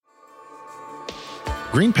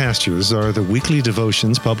Green Pastures are the weekly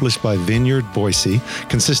devotions published by Vineyard Boise,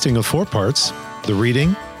 consisting of 4 parts: the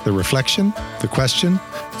reading, the reflection, the question,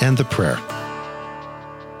 and the prayer.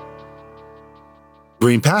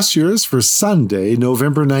 Green Pastures for Sunday,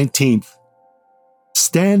 November 19th.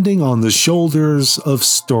 Standing on the Shoulders of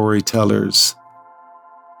Storytellers.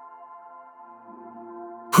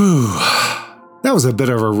 Whew, that was a bit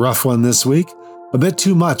of a rough one this week. A bit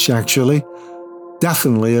too much, actually.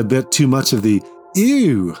 Definitely a bit too much of the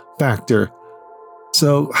ew factor.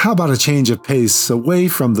 So how about a change of pace away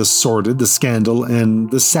from the sordid, the scandal,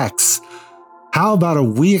 and the sex? How about a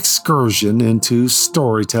wee excursion into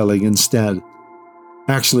storytelling instead?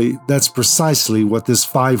 Actually, that's precisely what this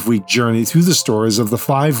 5-week journey through the stories of the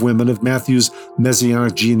 5 women of Matthew's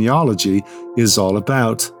Messianic genealogy is all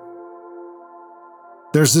about.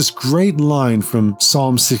 There's this great line from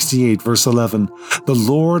Psalm 68, verse 11. The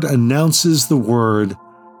Lord announces the word,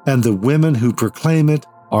 and the women who proclaim it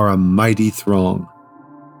are a mighty throng.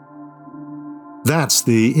 That's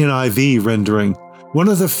the NIV rendering, one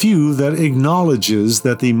of the few that acknowledges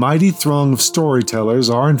that the mighty throng of storytellers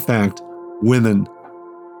are in fact women.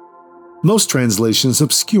 Most translations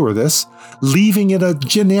obscure this, leaving it a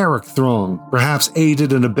generic throng, perhaps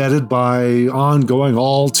aided and abetted by ongoing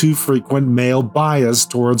all too frequent male bias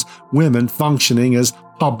towards women functioning as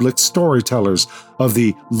public storytellers of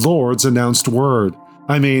the Lord's announced word.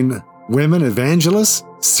 I mean, women evangelists?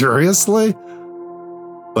 Seriously?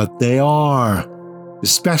 But they are,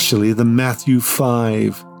 especially the Matthew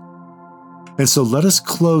 5. And so let us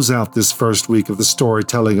close out this first week of the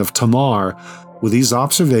storytelling of Tamar with these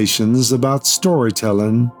observations about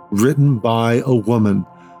storytelling written by a woman,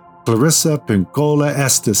 Clarissa Pinkola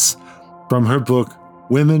Estes, from her book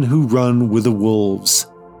Women Who Run with the Wolves,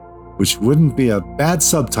 which wouldn't be a bad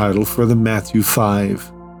subtitle for the Matthew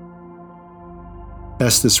 5.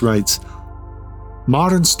 Estes writes,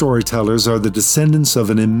 modern storytellers are the descendants of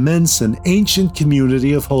an immense and ancient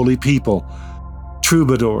community of holy people.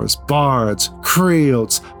 Troubadours, bards,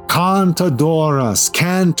 creoles, cantadoras,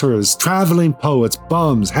 cantors, traveling poets,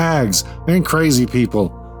 bums, hags, and crazy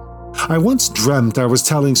people. I once dreamt I was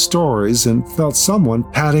telling stories and felt someone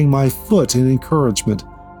patting my foot in encouragement.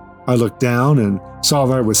 I looked down and saw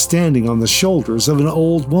that I was standing on the shoulders of an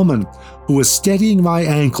old woman who was steadying my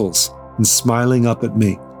ankles and smiling up at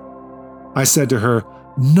me. I said to her,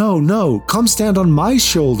 No, come stand on my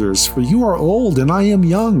shoulders, for you are old and I am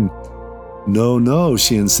young. No,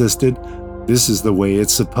 she insisted. This is the way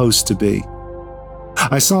it's supposed to be.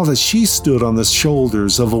 I saw that she stood on the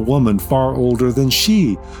shoulders of a woman far older than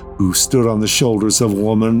she, who stood on the shoulders of a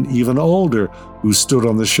woman even older, who stood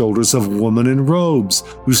on the shoulders of a woman in robes,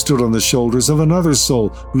 who stood on the shoulders of another soul,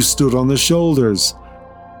 who stood on the shoulders.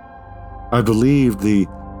 I believed the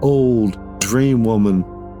old dream woman.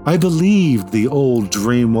 About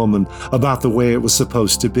the way it was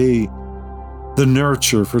supposed to be. The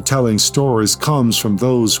nurture for telling stories comes from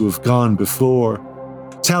those who have gone before.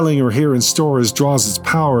 Telling or hearing stories draws its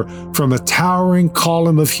power from a towering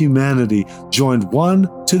column of humanity joined one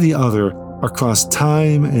to the other across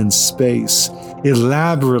time and space,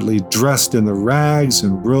 elaborately dressed in the rags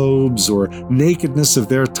and robes or nakedness of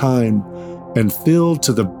their time, and filled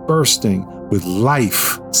to the bursting with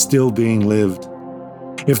life still being lived.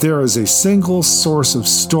 If there is a single source of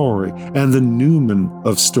story and the noumen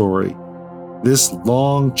of story, this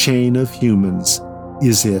long chain of humans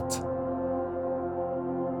is it.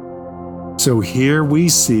 So here we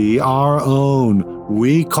see our own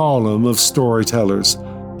wee column of storytellers,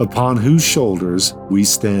 upon whose shoulders we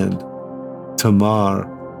stand. Tamar,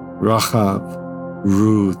 Rahab,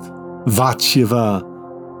 Ruth, Bathsheba,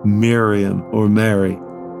 Miriam or Mary,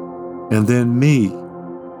 and then me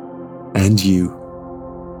and you.